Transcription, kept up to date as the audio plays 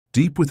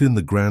Deep within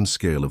the grand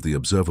scale of the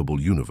observable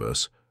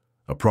universe,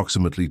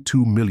 approximately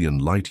 2 million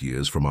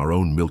light-years from our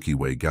own Milky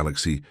Way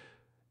galaxy,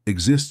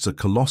 exists a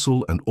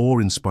colossal and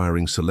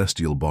awe-inspiring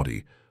celestial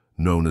body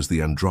known as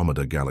the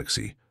Andromeda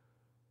Galaxy.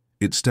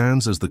 It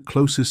stands as the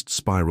closest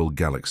spiral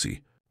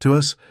galaxy to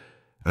us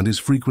and is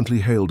frequently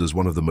hailed as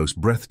one of the most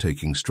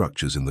breathtaking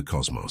structures in the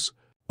cosmos.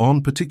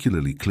 On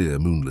particularly clear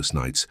moonless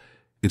nights,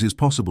 it is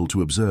possible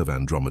to observe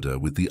Andromeda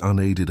with the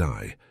unaided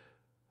eye,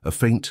 a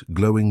faint,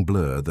 glowing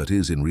blur that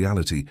is, in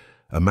reality,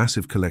 a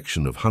massive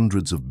collection of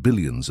hundreds of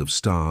billions of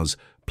stars,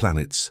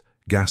 planets,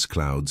 gas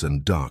clouds,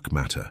 and dark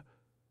matter.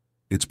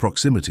 Its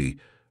proximity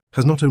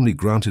has not only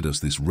granted us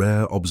this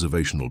rare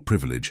observational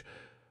privilege,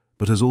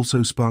 but has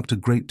also sparked a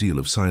great deal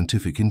of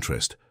scientific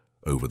interest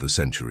over the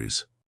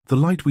centuries. The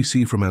light we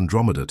see from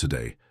Andromeda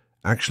today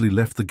actually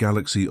left the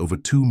galaxy over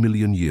 2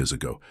 million years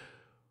ago,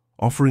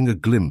 offering a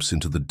glimpse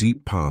into the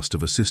deep past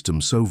of a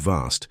system so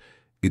vast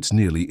it's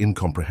nearly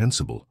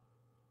incomprehensible.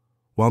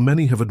 While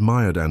many have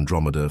admired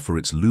Andromeda for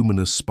its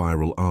luminous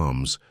spiral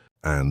arms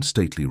and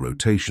stately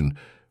rotation,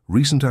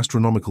 recent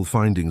astronomical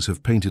findings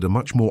have painted a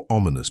much more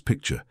ominous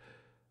picture.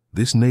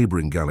 This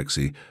neighboring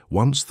galaxy,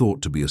 once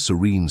thought to be a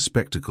serene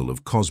spectacle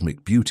of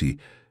cosmic beauty,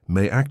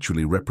 may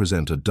actually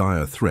represent a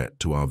dire threat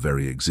to our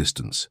very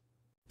existence.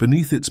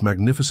 Beneath its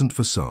magnificent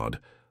facade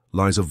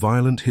lies a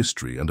violent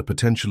history and a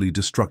potentially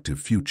destructive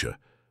future.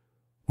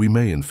 We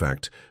may, in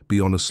fact,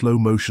 be on a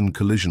slow-motion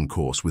collision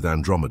course with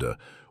Andromeda,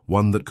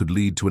 one that could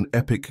lead to an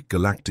epic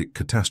galactic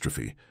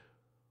catastrophe.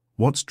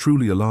 What's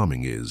truly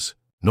alarming is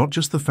not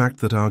just the fact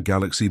that our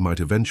galaxy might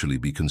eventually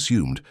be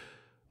consumed,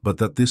 but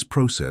that this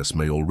process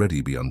may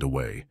already be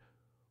underway.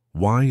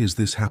 Why is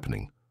this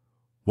happening?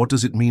 What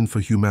does it mean for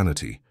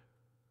humanity?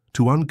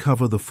 To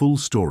uncover the full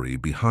story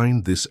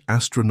behind this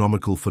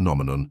astronomical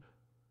phenomenon,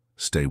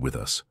 stay with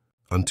us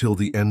until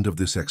the end of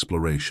this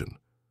exploration.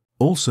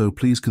 Also,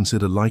 please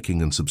consider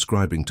liking and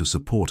subscribing to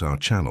support our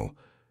channel.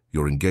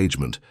 Your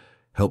engagement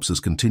helps us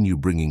continue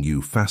bringing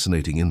you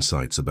fascinating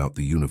insights about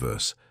the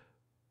universe.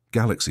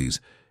 Galaxies,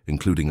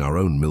 including our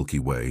own Milky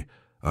Way,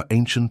 are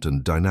ancient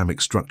and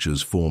dynamic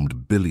structures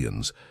formed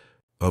billions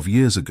of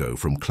years ago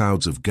from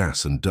clouds of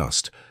gas and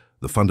dust,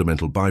 the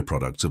fundamental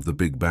byproducts of the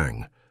Big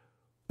Bang.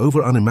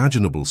 Over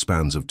unimaginable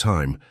spans of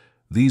time,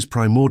 these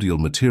primordial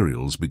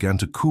materials began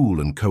to cool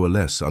and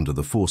coalesce under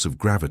the force of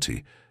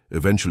gravity,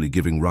 eventually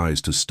giving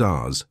rise to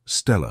stars,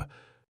 stellar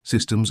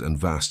systems, and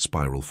vast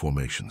spiral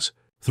formations.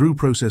 Through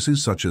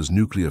processes such as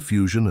nuclear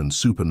fusion and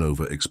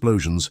supernova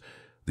explosions,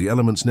 the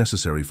elements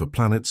necessary for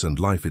planets and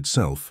life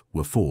itself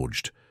were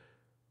forged.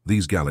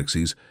 These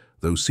galaxies,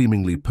 though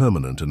seemingly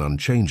permanent and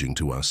unchanging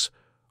to us,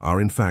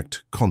 are in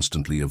fact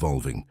constantly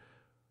evolving.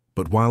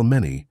 But while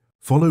many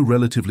follow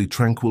relatively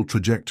tranquil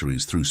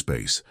trajectories through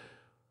space,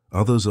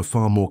 others are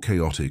far more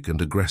chaotic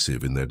and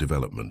aggressive in their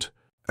development.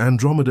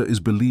 Andromeda is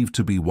believed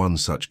to be one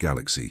such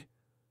galaxy.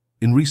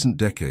 In recent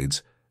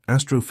decades,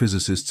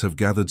 astrophysicists have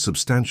gathered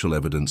substantial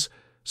evidence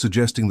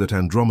suggesting that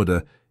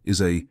Andromeda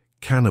is a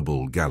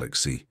cannibal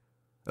galaxy,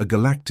 a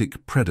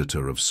galactic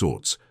predator of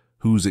sorts,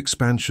 whose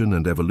expansion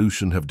and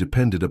evolution have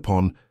depended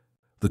upon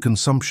the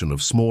consumption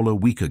of smaller,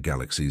 weaker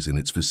galaxies in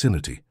its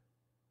vicinity.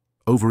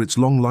 Over its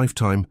long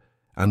lifetime,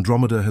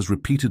 Andromeda has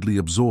repeatedly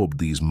absorbed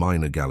these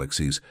minor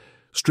galaxies,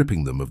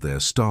 stripping them of their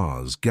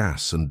stars,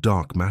 gas, and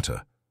dark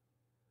matter.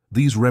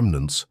 These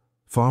remnants,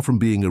 far from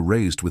being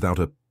erased without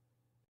a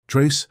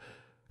trace,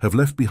 have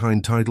left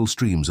behind tidal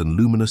streams and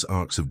luminous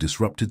arcs of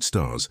disrupted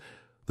stars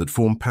that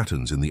form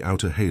patterns in the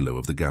outer halo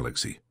of the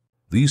galaxy.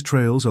 These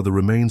trails are the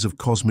remains of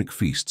cosmic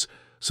feasts,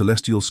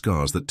 celestial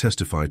scars that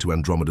testify to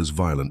Andromeda's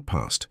violent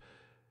past.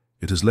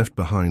 It has left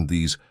behind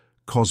these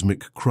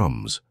cosmic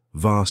crumbs,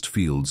 vast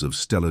fields of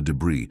stellar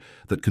debris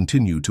that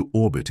continue to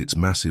orbit its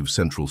massive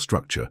central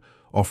structure,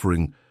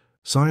 offering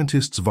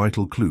scientists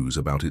vital clues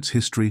about its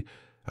history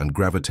and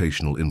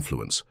gravitational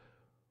influence.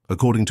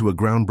 According to a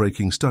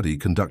groundbreaking study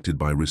conducted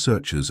by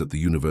researchers at the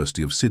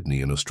University of Sydney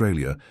in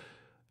Australia,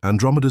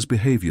 Andromeda's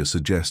behavior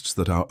suggests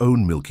that our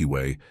own Milky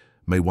Way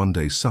may one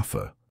day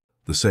suffer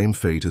the same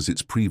fate as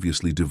its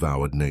previously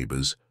devoured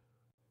neighbours.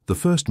 The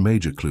first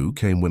major clue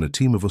came when a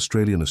team of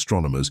Australian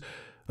astronomers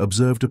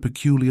observed a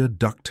peculiar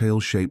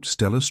ducktail-shaped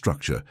stellar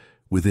structure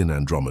within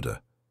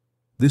Andromeda.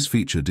 This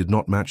feature did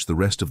not match the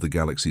rest of the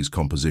galaxy's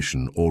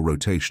composition or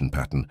rotation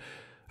pattern,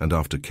 and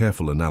after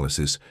careful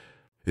analysis,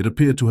 it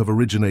appeared to have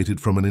originated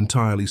from an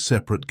entirely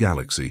separate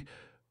galaxy.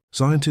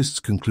 Scientists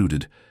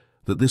concluded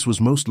that this was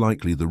most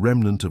likely the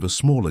remnant of a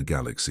smaller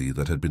galaxy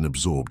that had been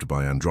absorbed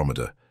by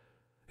Andromeda.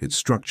 Its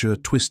structure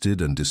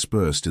twisted and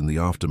dispersed in the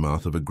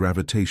aftermath of a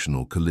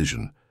gravitational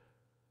collision.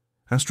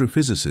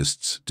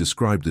 Astrophysicists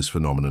describe this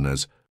phenomenon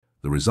as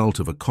the result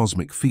of a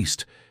cosmic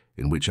feast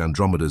in which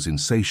Andromeda's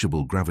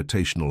insatiable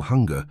gravitational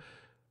hunger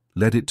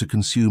led it to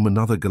consume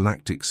another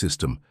galactic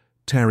system,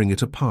 tearing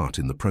it apart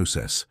in the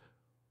process.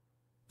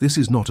 This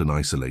is not an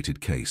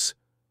isolated case.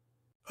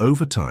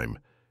 Over time,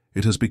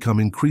 it has become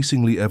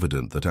increasingly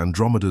evident that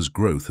Andromeda's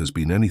growth has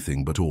been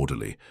anything but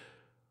orderly.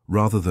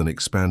 Rather than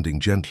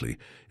expanding gently,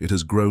 it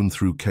has grown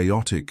through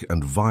chaotic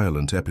and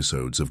violent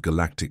episodes of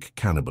galactic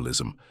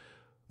cannibalism.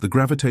 The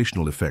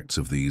gravitational effects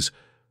of these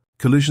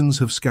collisions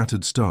have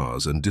scattered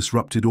stars and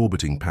disrupted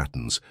orbiting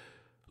patterns,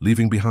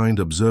 leaving behind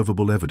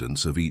observable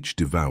evidence of each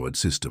devoured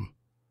system.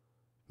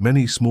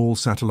 Many small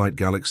satellite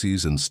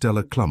galaxies and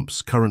stellar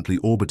clumps currently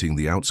orbiting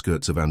the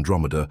outskirts of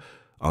Andromeda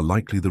are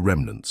likely the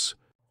remnants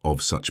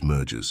of such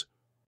mergers.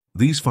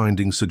 These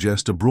findings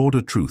suggest a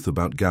broader truth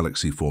about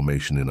galaxy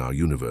formation in our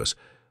universe,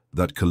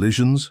 that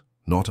collisions,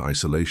 not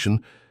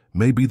isolation,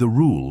 may be the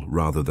rule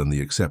rather than the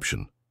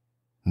exception.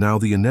 Now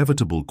the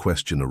inevitable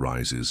question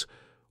arises,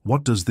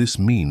 what does this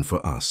mean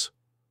for us?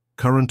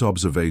 Current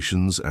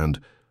observations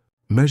and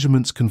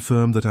measurements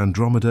confirm that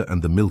Andromeda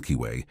and the Milky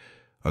Way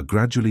are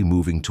gradually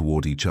moving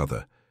toward each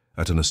other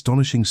at an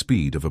astonishing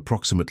speed of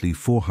approximately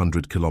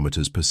 400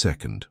 kilometers per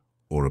second,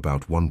 or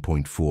about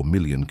 1.4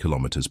 million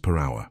kilometers per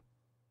hour.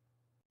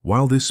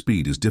 While this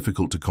speed is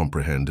difficult to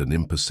comprehend and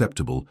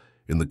imperceptible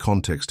in the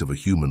context of a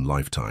human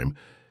lifetime,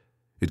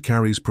 it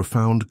carries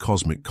profound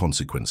cosmic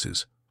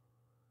consequences.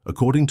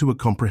 According to a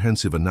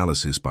comprehensive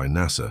analysis by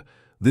NASA,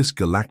 this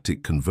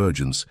galactic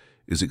convergence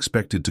is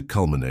expected to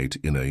culminate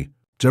in a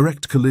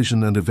direct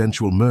collision and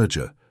eventual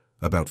merger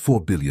about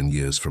 4 billion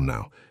years from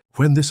now.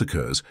 When this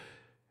occurs,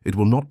 it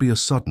will not be a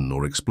sudden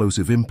or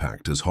explosive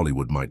impact as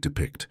Hollywood might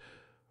depict.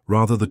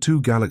 Rather, the two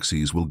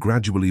galaxies will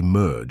gradually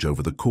merge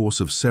over the course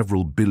of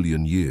several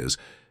billion years,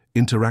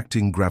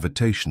 interacting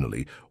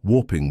gravitationally,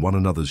 warping one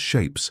another's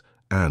shapes,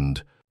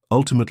 and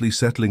ultimately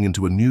settling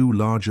into a new,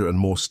 larger and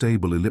more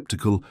stable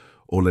elliptical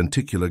or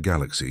lenticular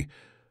galaxy,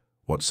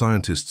 what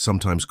scientists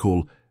sometimes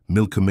call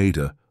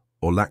Milkomeda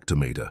or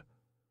Lactomeda.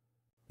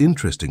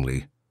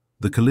 Interestingly,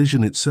 the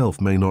collision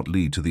itself may not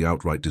lead to the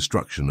outright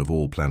destruction of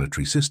all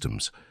planetary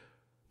systems.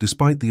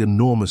 Despite the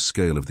enormous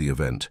scale of the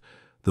event,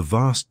 the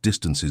vast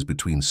distances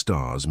between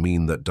stars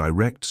mean that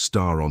direct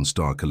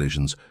star-on-star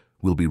collisions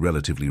will be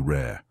relatively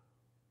rare.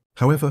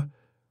 However,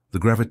 the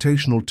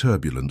gravitational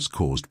turbulence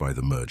caused by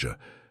the merger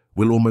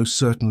will almost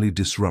certainly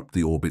disrupt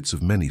the orbits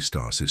of many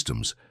star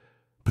systems,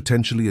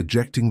 potentially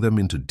ejecting them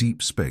into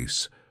deep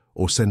space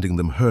or sending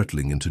them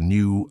hurtling into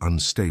new,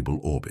 unstable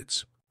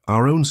orbits.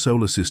 Our own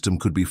solar system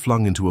could be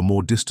flung into a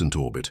more distant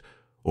orbit,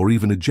 or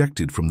even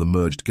ejected from the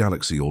merged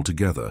galaxy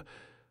altogether.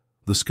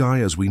 The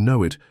sky as we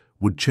know it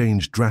would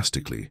change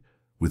drastically,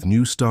 with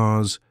new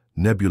stars,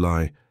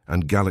 nebulae,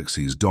 and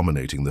galaxies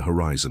dominating the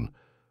horizon.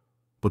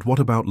 But what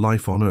about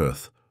life on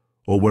Earth,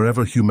 or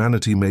wherever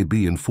humanity may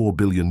be in 4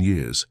 billion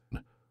years?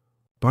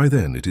 By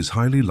then, it is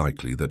highly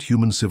likely that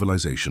human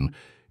civilization,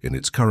 in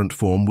its current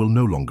form, will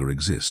no longer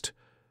exist.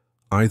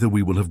 Either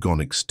we will have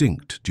gone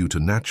extinct due to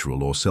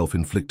natural or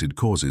self-inflicted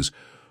causes,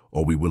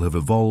 or we will have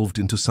evolved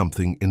into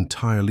something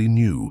entirely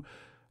new.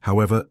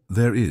 However,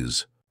 there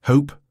is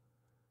hope.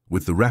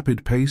 With the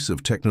rapid pace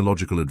of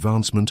technological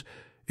advancement,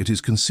 it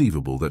is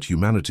conceivable that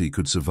humanity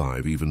could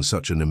survive even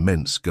such an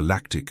immense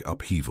galactic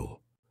upheaval.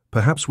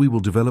 Perhaps we will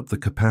develop the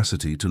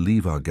capacity to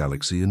leave our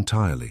galaxy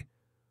entirely,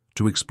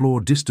 to explore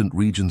distant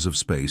regions of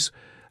space,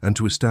 and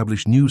to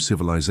establish new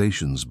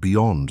civilizations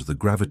beyond the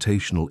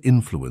gravitational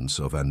influence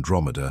of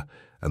Andromeda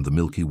and the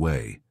Milky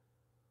Way.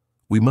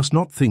 We must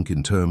not think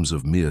in terms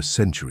of mere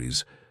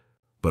centuries,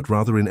 but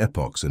rather in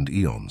epochs and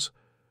eons.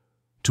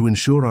 To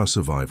ensure our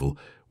survival,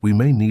 we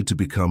may need to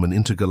become an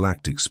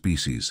intergalactic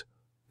species.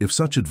 If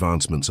such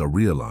advancements are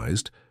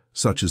realized,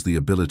 such as the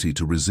ability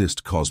to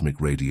resist cosmic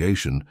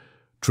radiation,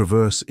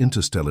 traverse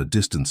interstellar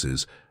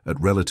distances at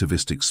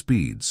relativistic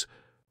speeds,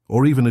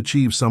 or even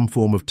achieve some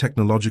form of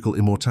technological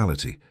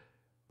immortality,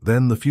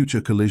 then the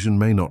future collision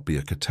may not be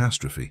a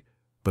catastrophe,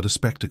 but a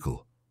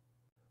spectacle.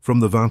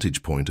 From the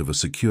vantage point of a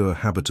secure,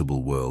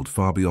 habitable world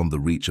far beyond the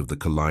reach of the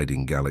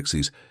colliding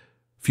galaxies,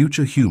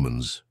 future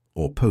humans,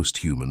 or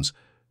post-humans,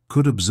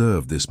 could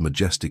observe this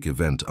majestic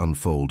event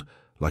unfold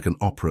like an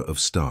opera of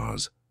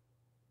stars.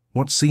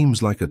 What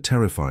seems like a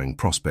terrifying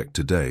prospect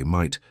today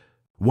might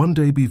one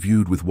day be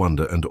viewed with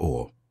wonder and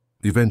awe.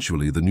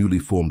 Eventually, the newly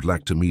formed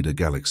Andromeda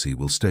galaxy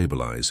will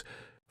stabilize.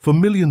 For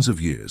millions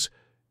of years,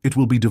 it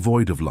will be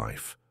devoid of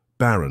life,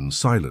 barren,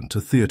 silent,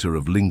 a theater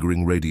of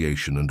lingering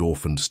radiation and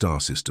orphaned star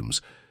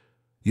systems.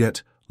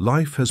 Yet,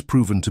 life has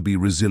proven to be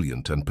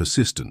resilient and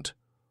persistent.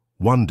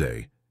 One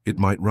day, it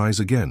might rise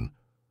again.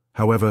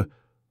 However,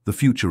 the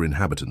future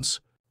inhabitants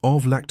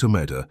of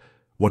Andromeda,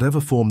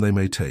 whatever form they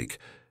may take,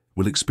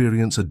 will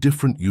experience a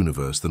different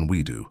universe than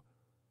we do.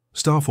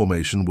 Star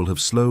formation will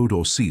have slowed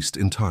or ceased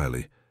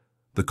entirely.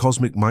 The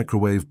cosmic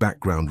microwave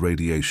background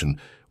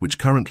radiation, which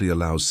currently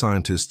allows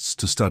scientists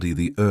to study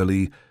the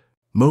early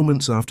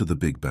moments after the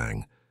Big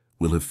Bang,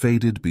 will have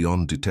faded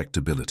beyond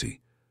detectability.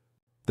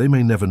 They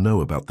may never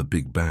know about the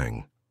Big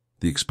Bang,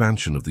 the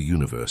expansion of the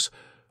universe,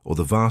 or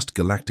the vast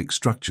galactic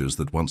structures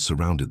that once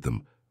surrounded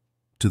them.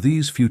 To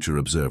these future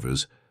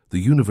observers, the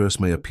universe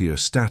may appear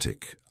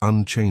static,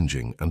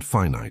 unchanging, and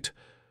finite,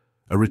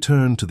 a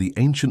return to the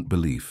ancient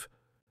belief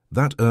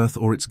that Earth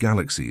or its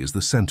galaxy is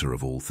the center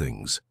of all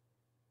things.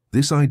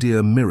 This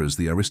idea mirrors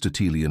the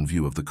Aristotelian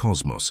view of the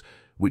cosmos,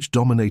 which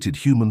dominated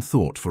human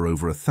thought for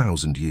over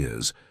 1,000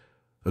 years.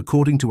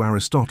 According to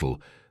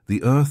Aristotle,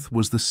 the Earth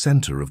was the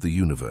center of the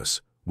universe,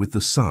 with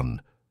the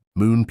sun,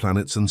 moon,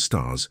 planets, and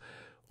stars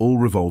all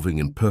revolving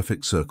in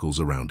perfect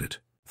circles around it.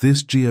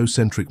 This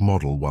geocentric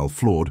model, while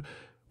flawed,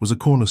 was a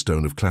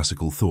cornerstone of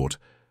classical thought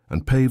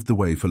and paved the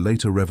way for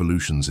later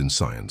revolutions in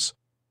science.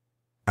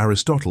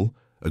 Aristotle,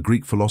 a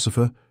Greek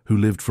philosopher who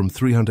lived from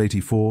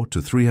 384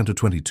 to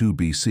 322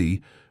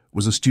 BC,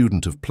 was a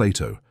student of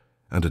Plato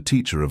and a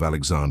teacher of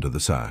Alexander the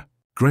Czar.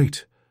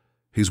 Great!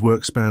 His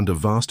work spanned a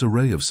vast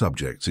array of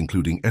subjects,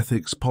 including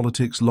ethics,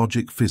 politics,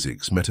 logic,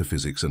 physics,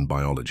 metaphysics, and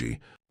biology.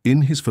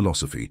 In his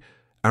philosophy,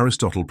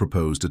 Aristotle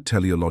proposed a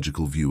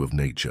teleological view of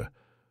nature,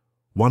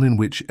 one in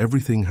which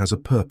everything has a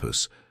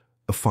purpose,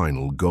 a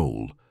final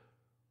goal.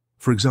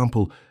 For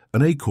example,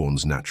 an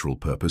acorn's natural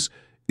purpose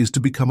is to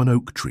become an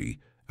oak tree,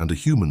 and a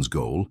human's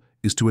goal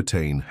is to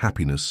attain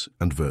happiness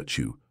and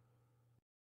virtue.